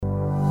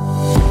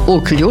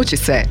Uključi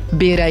se,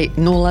 biraj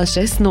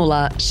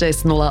 060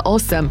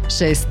 608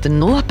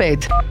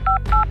 605.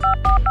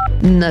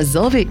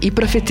 Nazovi i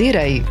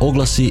profitiraj.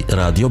 Oglasi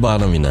Radio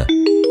Banovina.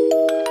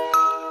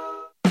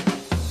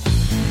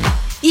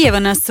 I evo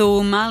nas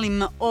u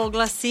malim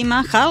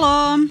oglasima.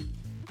 Halo!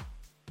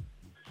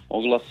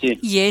 Oglasi.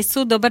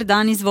 Jesu, dobar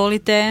dan,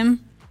 izvolite.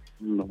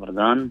 Dobar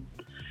dan.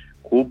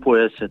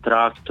 Kupuje se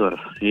traktor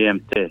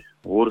IMT,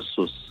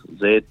 Ursus,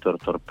 Zetor,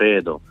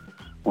 Torpedo,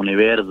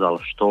 Univerzal,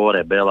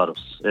 Štore,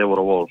 Belarus,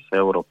 Eurowolf,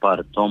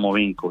 Europar, Tomo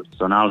Vinković,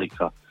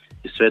 Zonalika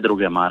i sve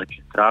druge marke.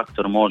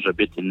 Traktor može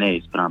biti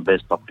neispravan,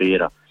 bez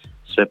papira.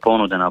 Sve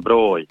ponude na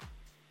broj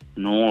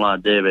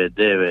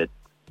 099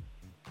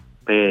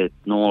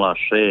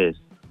 506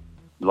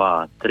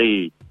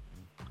 23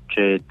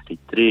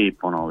 43,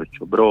 ponovit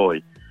ću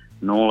broj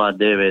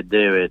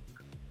 099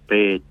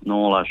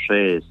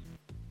 506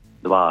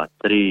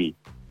 23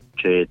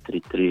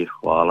 43.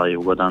 Hvala i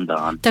ugodan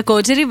dan.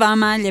 Također i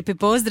vama, lijepi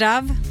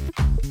pozdrav.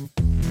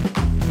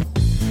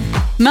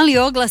 Mali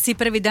oglasi,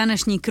 prvi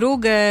današnji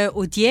krug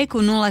u tijeku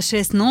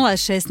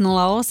 060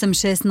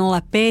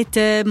 608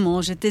 605.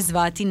 Možete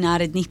zvati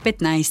narednih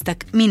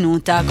 15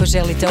 minuta ako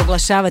želite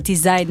oglašavati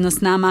zajedno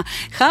s nama.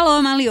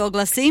 Halo, mali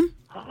oglasi.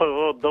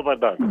 Halo, dobar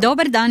dan.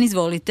 Dobar dan,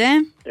 izvolite.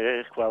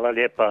 Hvala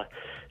lijepa.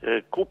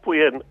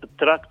 Kupujem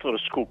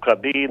traktorsku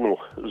kabinu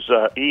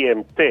za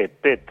IMT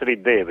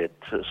 539.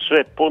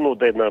 Sve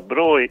ponude na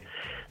broj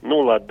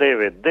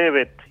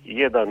 099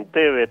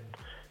 19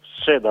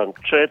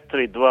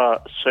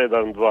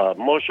 74272.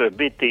 Može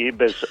biti i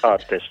bez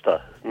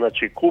atesta.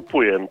 Znači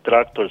kupujem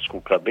traktorsku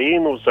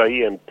kabinu za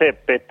IMT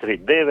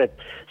 539.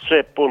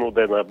 Sve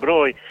ponude na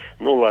broj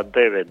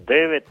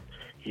 099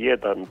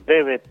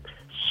 19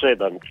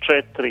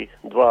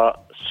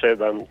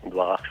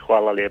 74272.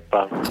 Hvala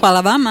lijepa.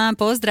 Hvala vama,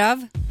 pozdrav.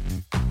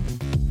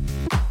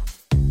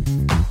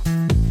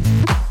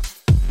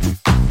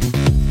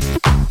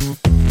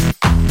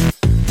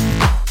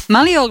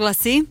 Mali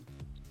oglasi.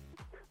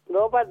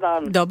 Dobar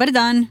dan. Dobar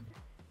dan.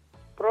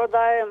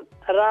 Prodajem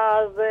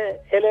razne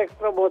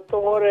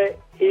elektromotore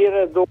i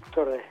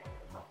reduktore.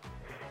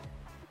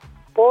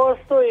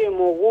 Postoji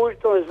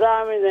mogućnost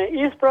zamjene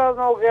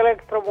ispravnog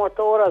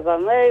elektromotora za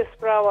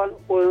neispravan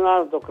uz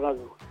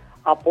nadoknadu,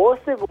 a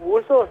postoji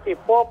mogućnost i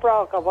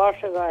popravka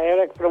vašega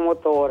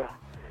elektromotora.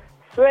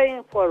 Sve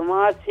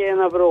informacije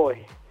na broj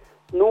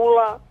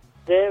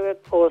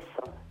 098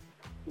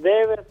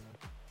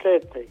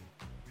 94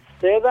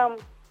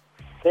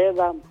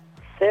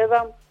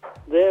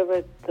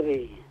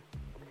 77793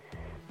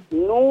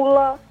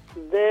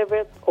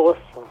 098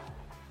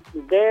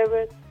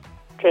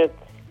 94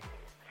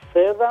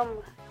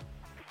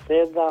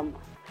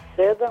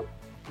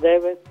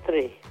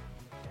 77793.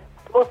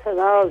 To se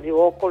nalazi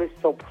u okolici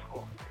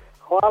Topuskog.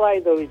 Hvala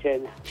i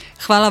doviđenja.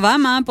 Hvala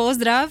vama,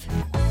 pozdrav.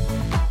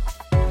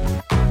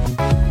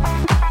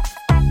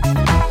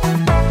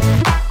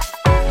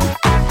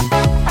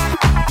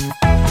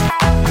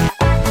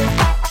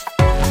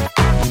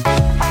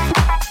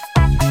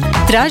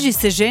 Traži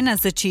se žena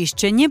za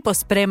čišćenje,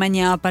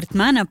 pospremanje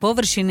apartmana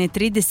površine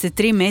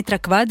 33 metra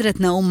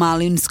kvadratna u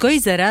Malinskoj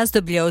za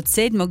razdoblje od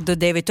 7. do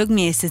 9.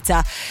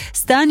 mjeseca.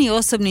 Stan i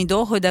osobni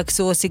dohodak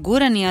su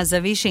osigurani, a za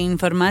više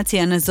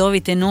informacija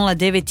nazovite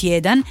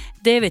 091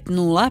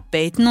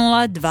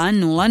 9050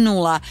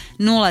 200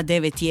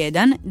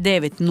 091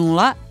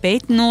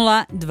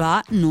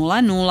 9050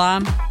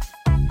 200.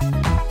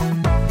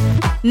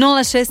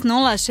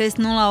 060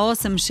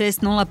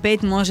 608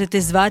 605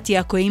 možete zvati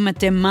ako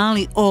imate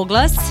mali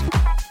oglas.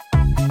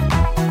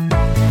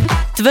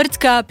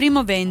 Tvrtka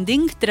Primo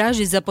Vending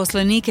traži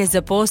zaposlenike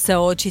za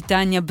posao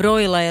očitanja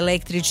brojila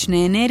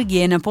električne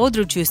energije na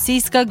području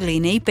Siska,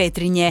 Gline i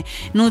Petrinje.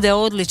 Nude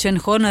odličan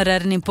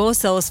honorarni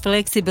posao s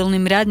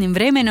fleksibilnim radnim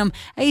vremenom,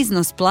 a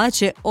iznos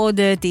plaće od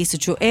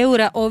 1000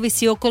 eura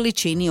ovisi o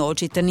količini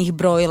očitanih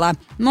brojila.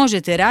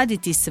 Možete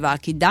raditi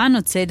svaki dan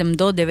od 7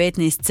 do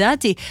 19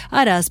 sati,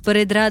 a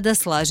raspored rada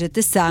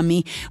slažete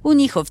sami. U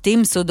njihov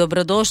tim su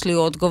dobrodošli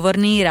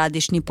odgovorni i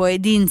radišni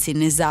pojedinci,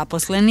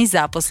 nezaposleni,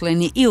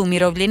 zaposleni i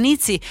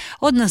umirovljenici,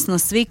 odnosno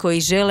svi koji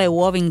žele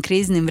u ovim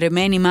kriznim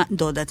vremenima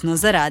dodatno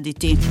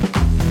zaraditi.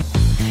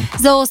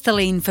 Za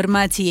ostale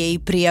informacije i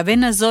prijave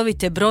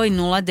nazovite broj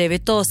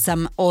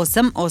 098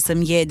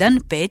 881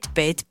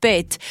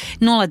 555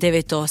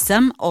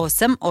 098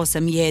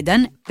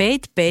 881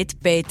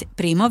 555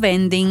 Primo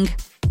Vending.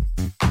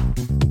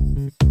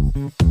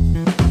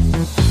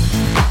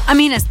 A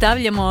mi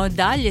nastavljamo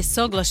dalje s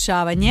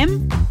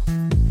oglašavanjem.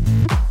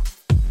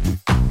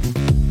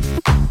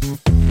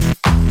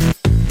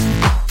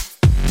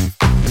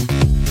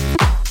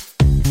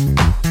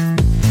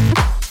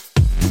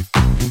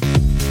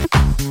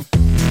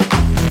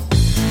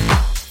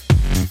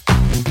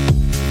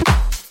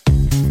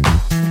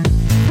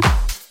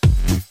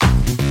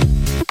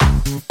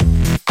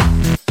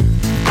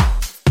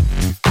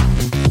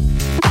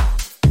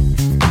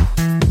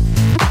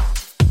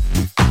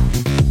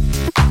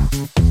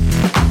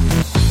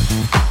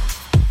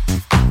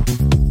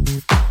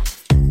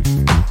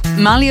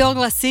 Mali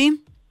oglasi.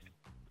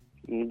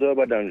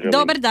 Dobar dan, želim.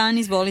 Dobar dan,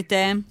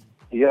 izvolite.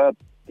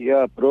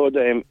 Ja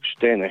prodajem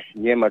štene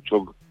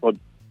njemačkog od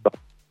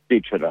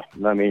ptičara,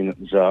 namijenjen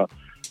za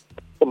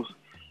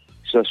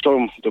sa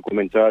svom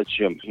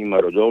dokumentacijom, ima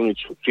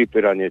rodovnicu,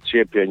 čipiranje,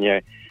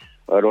 cijepljenje,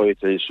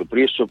 roditelji su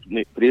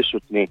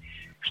prisutni,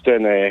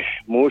 štene je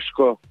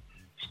muško,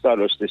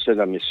 starosti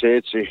 7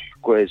 mjeseci,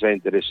 koji je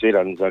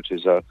zainteresiran znači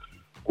za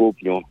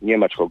kupnju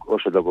njemačkog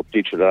ošadog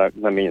ptičara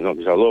namijenjenog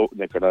za lov,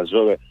 neka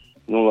nazove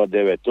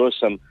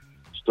 098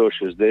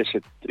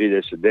 160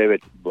 39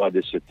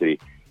 23.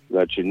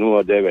 Znači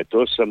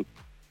 098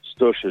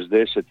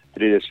 160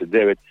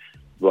 39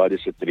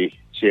 23.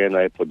 Cijena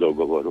je po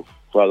dogovoru.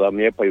 Hvala vam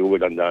lijepa i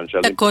ugodan dan.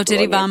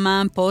 Također i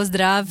vama,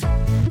 pozdrav.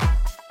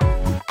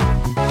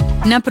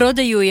 Na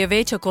prodaju je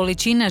veća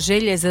količina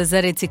željeza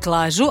za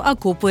reciklažu, a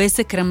kupuje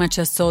se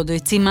krmača s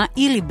odojcima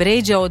ili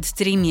bređa od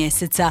 3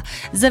 mjeseca.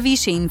 Za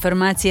više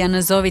informacija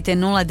nazovite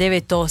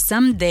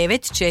 098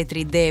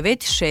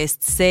 949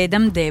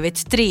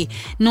 6793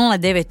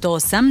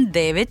 098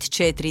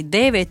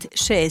 949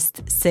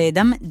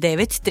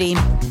 6793.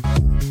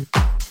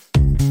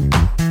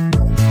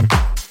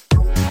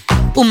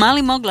 U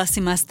Malim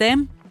Oglasima ste?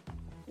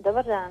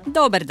 Dobar dan.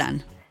 Dobar dan.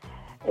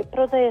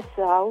 Prodaje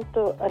se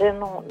auto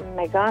Renault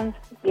Megane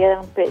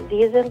 1.5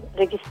 dizel,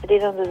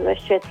 registriran do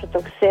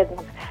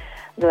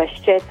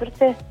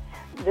 24.7.24.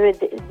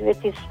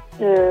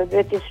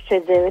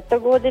 2009.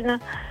 godina,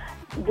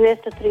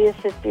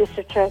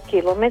 230.000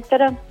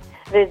 kilometara,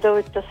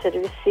 redovito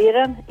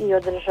servisiran i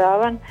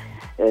održavan,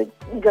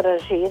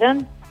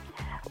 garažiran,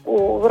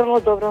 u vrlo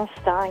dobrom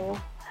stanju.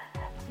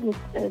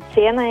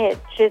 Cijena je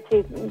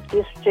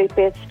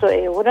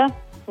 4.500 eura,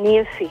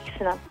 nije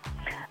fiksna.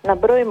 Na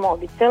broj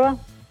mobitela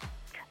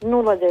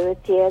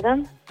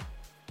 091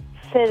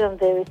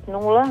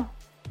 790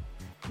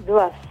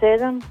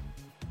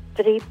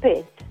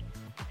 2735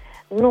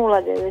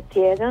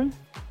 091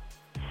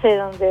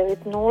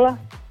 790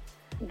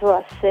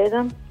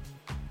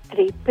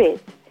 2735.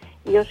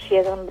 Još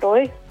jedan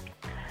broj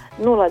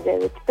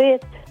 095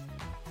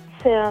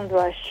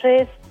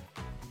 726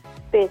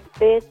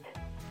 5569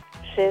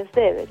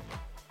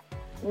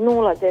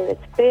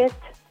 095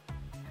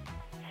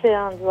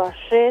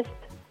 726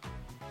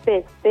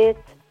 5569.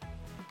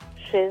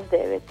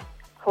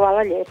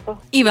 Hvala lijepo.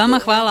 I vama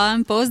hvala,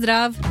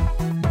 pozdrav.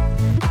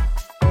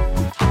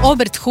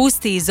 Obrt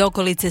Husti iz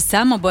okolice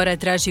Samobora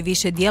traži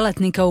više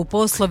djelatnika u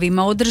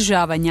poslovima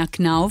održavanja,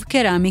 knauf,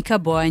 keramika,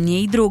 bojanje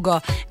i drugo.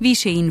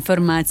 Više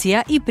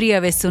informacija i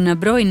prijave su na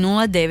broj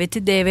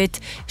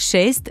 099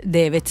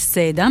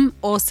 697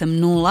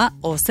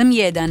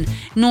 8081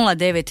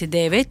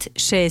 099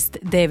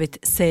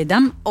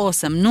 697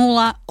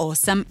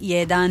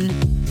 8081.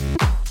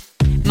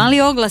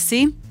 Mali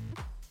Oglasi.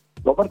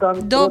 Dobar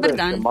dan. Dobar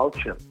dan.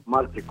 Malče,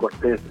 Marti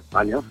Cortez,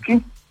 talijanski.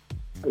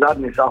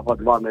 Radni zahvat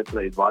 2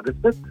 metra i 20,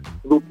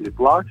 dupli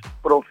plašt,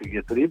 profig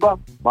je triba,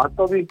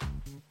 matovi,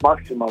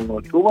 maksimalno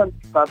očuvan,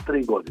 star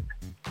 3 godine.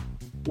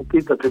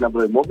 Upitati na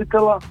broj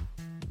mobitela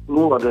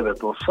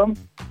 098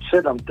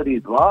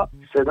 732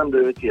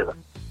 791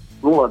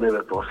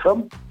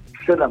 098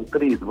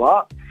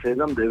 732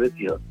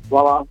 791.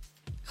 Hvala.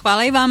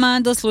 Hvala i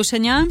vama, do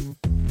slušanja.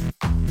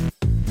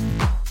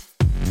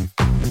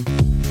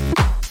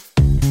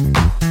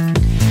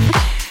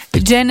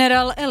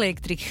 General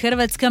Electric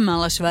Hrvatska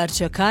Mala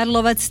Švarća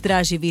Karlovac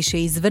traži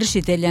više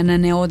izvršitelja na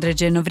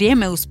neodređeno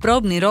vrijeme uz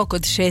probni rok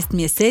od 6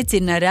 mjeseci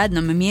na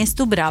radnom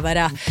mjestu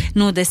bravara.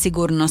 Nude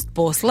sigurnost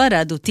posla,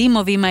 rad u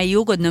timovima i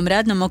ugodnom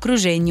radnom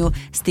okruženju,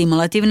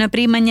 stimulativna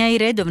primanja i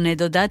redovne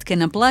dodatke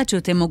na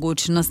plaću te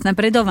mogućnost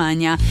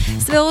napredovanja.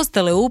 Sve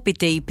ostale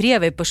upite i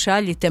prijave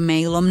pošaljite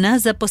mailom na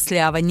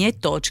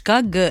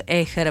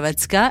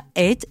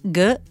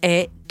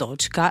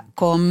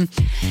zaposljavanje.gehrvatska@ge.com.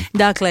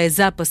 Dakle,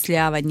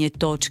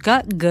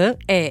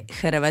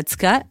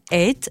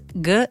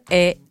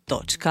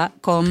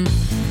 zaposljavanje.gehrvatska@ge.com.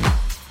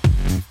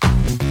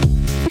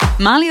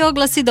 Mali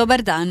Oglasi,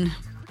 dobar dan.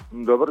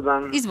 Dobar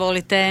dan.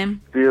 Izvolite.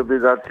 Htio bi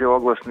dati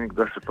oglasnik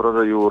da se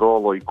prodaju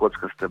rolo i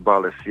kockaste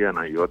bale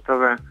sjena i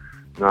otave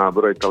na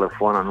broj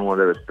telefona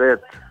 095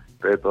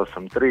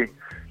 583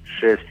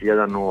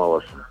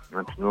 6108.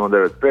 Znači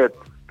 095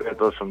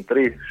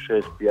 583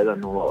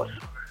 6108.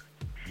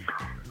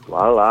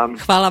 Hvala.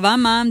 Hvala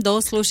vama,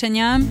 do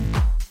slušanja.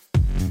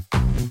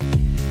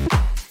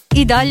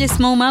 I dalje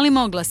smo u Malim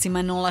Oglasima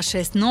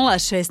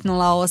 060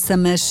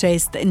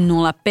 608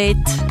 605.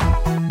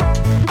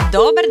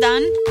 Dobar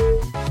dan.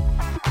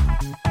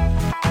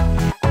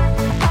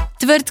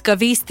 Tvrtka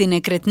Visti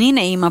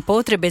nekretnine ima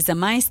potrebe za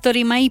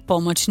majstorima i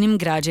pomoćnim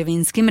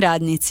građevinskim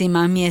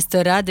radnicima.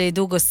 Mjesto rada je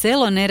Dugo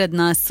Selo,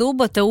 neradna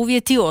subota,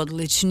 uvjeti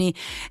odlični.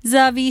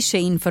 Za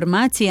više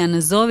informacija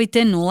nazovite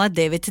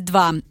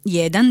 092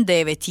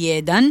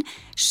 191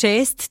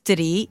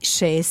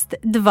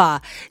 6362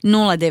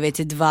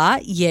 092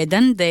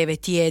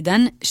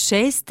 191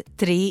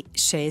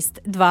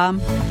 6362.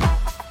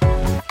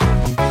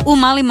 U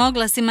Malim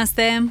Oglasima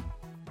ste.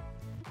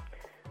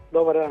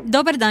 Dobar dan.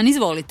 Dobar dan,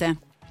 izvolite.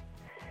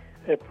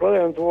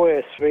 Prodajem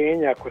dvoje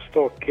svinja oko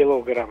 100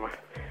 kg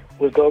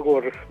uz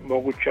dogovor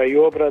moguća i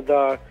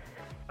obrada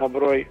na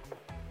broj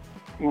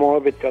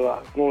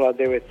mobitela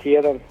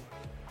 091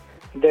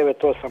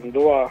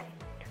 982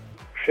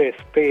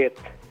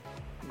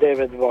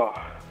 6592.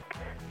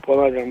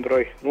 Ponavljam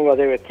broj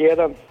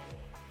 091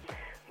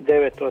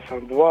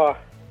 982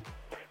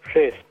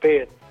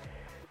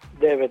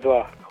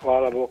 6592.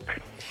 Hvala Bog.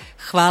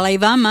 Hvala i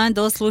vama,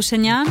 do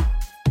slušanja.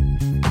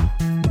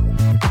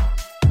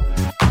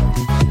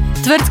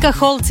 Tvrtka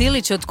Holc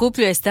Ilić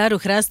otkupljuje staru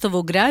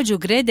hrastovu građu,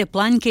 grede,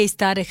 planjke i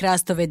stare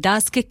hrastove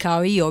daske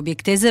kao i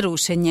objekte za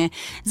rušenje.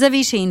 Za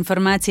više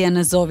informacija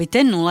nazovite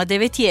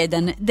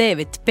 091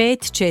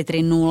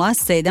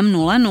 9540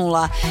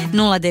 700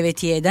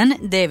 091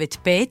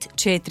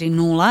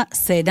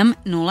 9540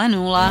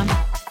 700.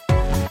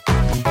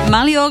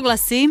 Mali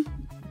oglasi.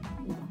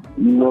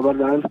 Dobar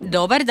dan.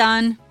 Dobar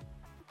dan.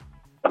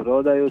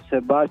 Prodaju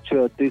se bačve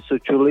od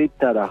 1000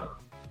 litara.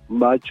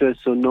 Bačve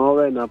su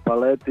nove na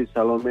paleti s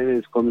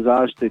aluminijskom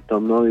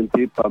zaštitom, novim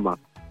pipama.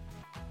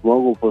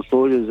 Mogu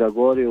poslužiti za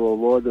gorivo,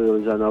 vodu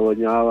ili za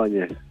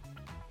navodnjavanje.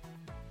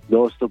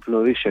 Dostupno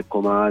više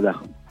komada.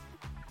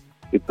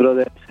 I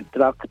prodaje se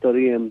traktor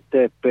IMT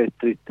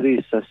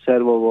 533 sa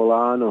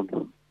servovolanom.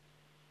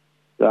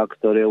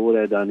 Traktor je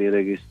uredan i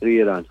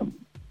registriran.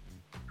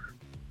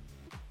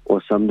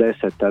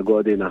 80.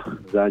 godina,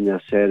 zadnja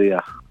serija,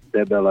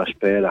 debela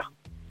špera.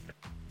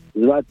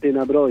 Zvati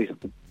na broj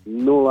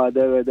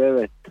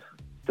 099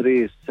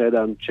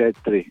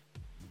 374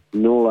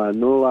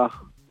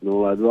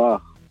 0002.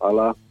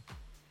 Hvala.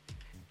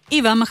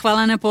 I vama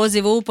hvala na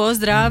pozivu,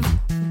 pozdrav.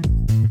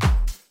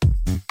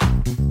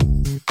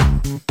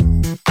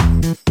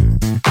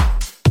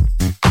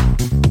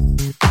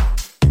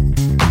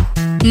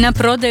 Na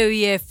prodaju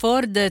je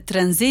Ford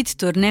Transit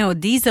Tourneo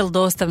Diesel,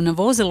 dostavno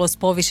vozilo s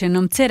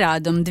povišenom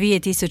ceradom.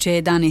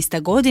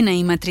 2011. godina,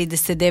 ima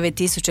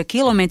 39.000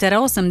 km,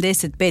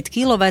 85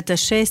 kW,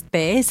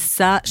 6 PS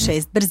sa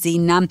 6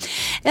 brzina.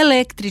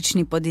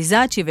 Električni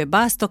podizač i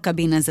webasto,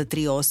 kabina za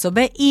 3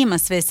 osobe, ima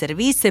sve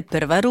servise,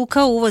 prva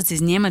ruka, uvoz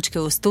iz Njemačke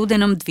u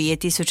studenom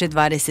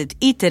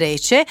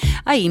 2023.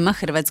 a ima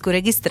hrvatsku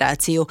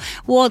registraciju.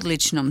 U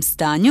odličnom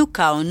stanju,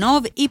 kao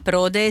nov, i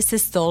prodaje se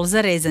stol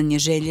za rezanje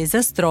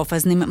željeza s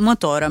trofaznim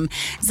motorom.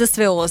 Za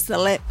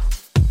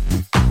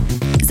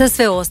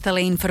sve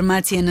ostale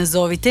informacije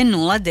nazovite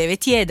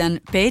 091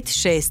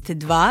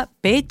 562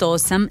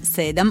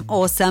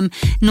 5878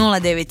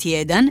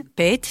 091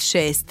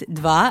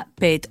 562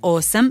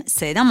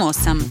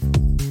 5878.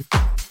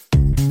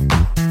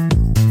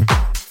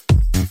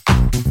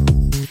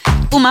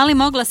 U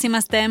malim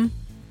oglasima ste.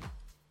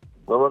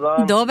 Dobar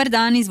dan. Dobar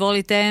dan,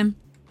 izvolite.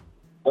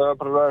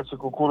 Prodaje se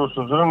kukuruz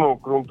u zrnu,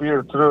 krumpir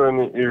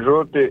crveni i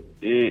žuti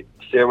i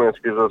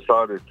sjemenski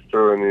zasadit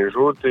crveni i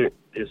žuti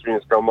i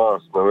svinjska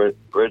mast na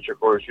veće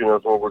količine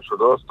od moguću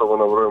dostavu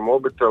na broj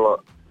mobitela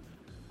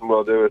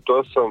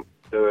 098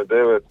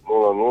 99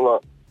 00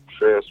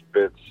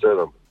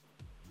 657.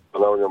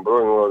 Ponavljam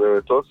broj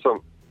 098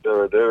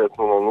 99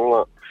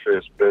 00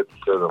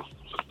 657.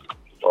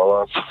 Hvala.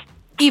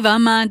 I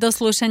vama, do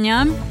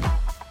slušanja.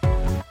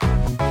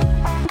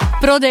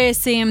 Prodaje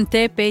se IMT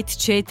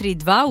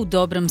 542 u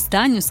dobrom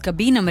stanju s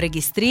kabinom,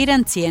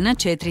 registriran, cijena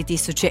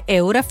 4000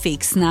 eura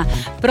fiksna.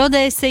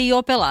 Prodaje se i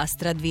Opel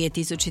Astra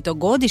 2000.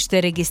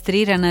 godište,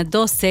 registrirana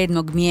do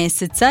 7.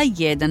 mjeseca,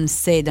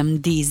 1.7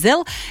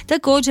 dizel.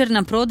 Također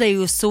na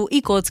prodaju su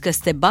i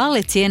kockaste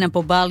bale, cijena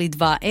po bali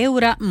 2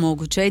 eura,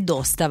 moguća je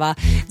dostava.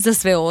 Za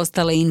sve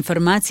ostale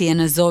informacije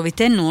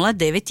nazovite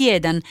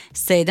 091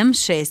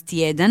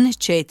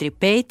 761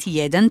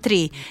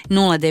 4513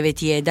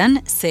 091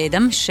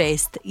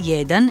 761 4513.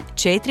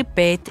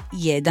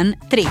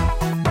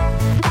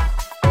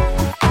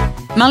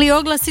 Mali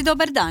oglasi,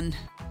 dobar dan.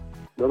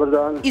 Dobar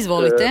dan.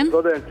 Izvolite.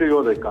 Prodajem 3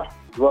 odojka.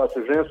 2 su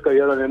ženska,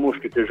 1 je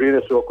muški,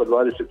 težine su oko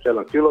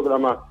 27 kg.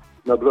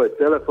 Na broj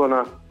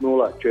telefona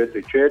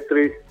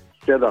 044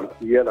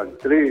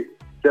 713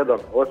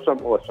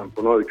 788.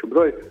 Ponovit ću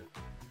broj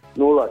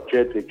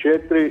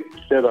 044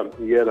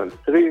 713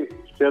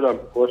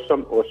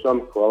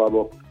 788. Hvala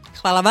Bog.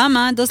 Hvala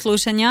vama, do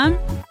slušanja.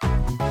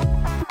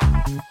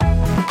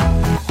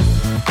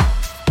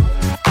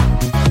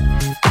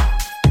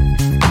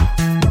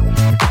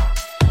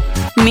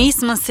 Mi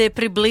smo se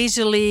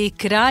približili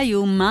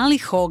kraju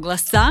malih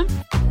oglasa.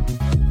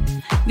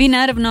 Vi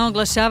naravno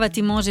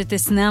oglašavati možete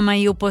s nama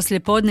i u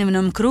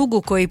poslijepodnevnom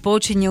krugu koji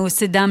počinje u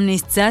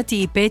 17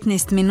 sati i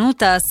 15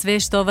 minuta, a sve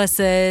što vas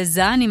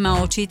zanima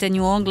o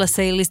čitanju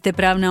oglasa ili ste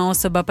pravna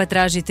osoba pa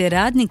tražite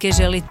radnike,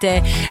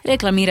 želite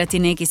reklamirati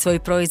neki svoj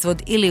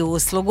proizvod ili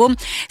uslugu,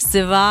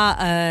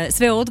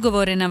 sve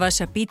odgovore na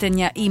vaša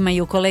pitanja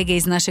imaju kolege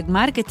iz našeg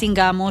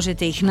marketinga, a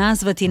možete ih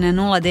nazvati na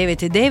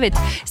 099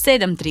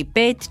 735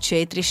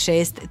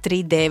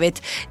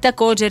 4639.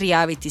 Također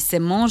javiti se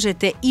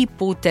možete i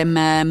putem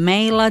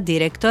maila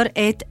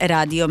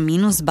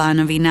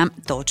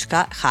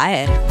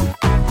direktor@radio-banovina.hr.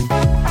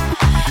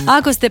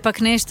 Ako ste pak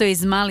nešto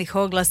iz malih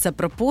oglasa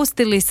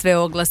propustili, sve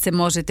oglase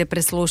možete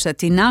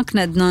preslušati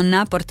naknadno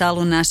na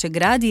portalu našeg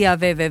radija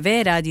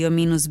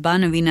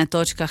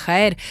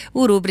www.radio-banovina.hr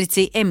u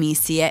rubrici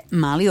emisije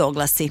Mali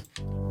oglasi.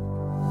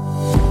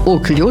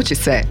 Uključi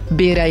se,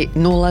 biraj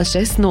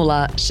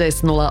 060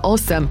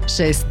 608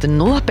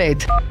 605.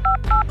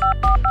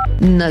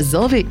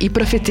 Nazovi i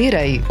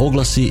profitiraj.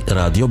 Oglasi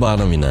Radio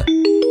Banovine.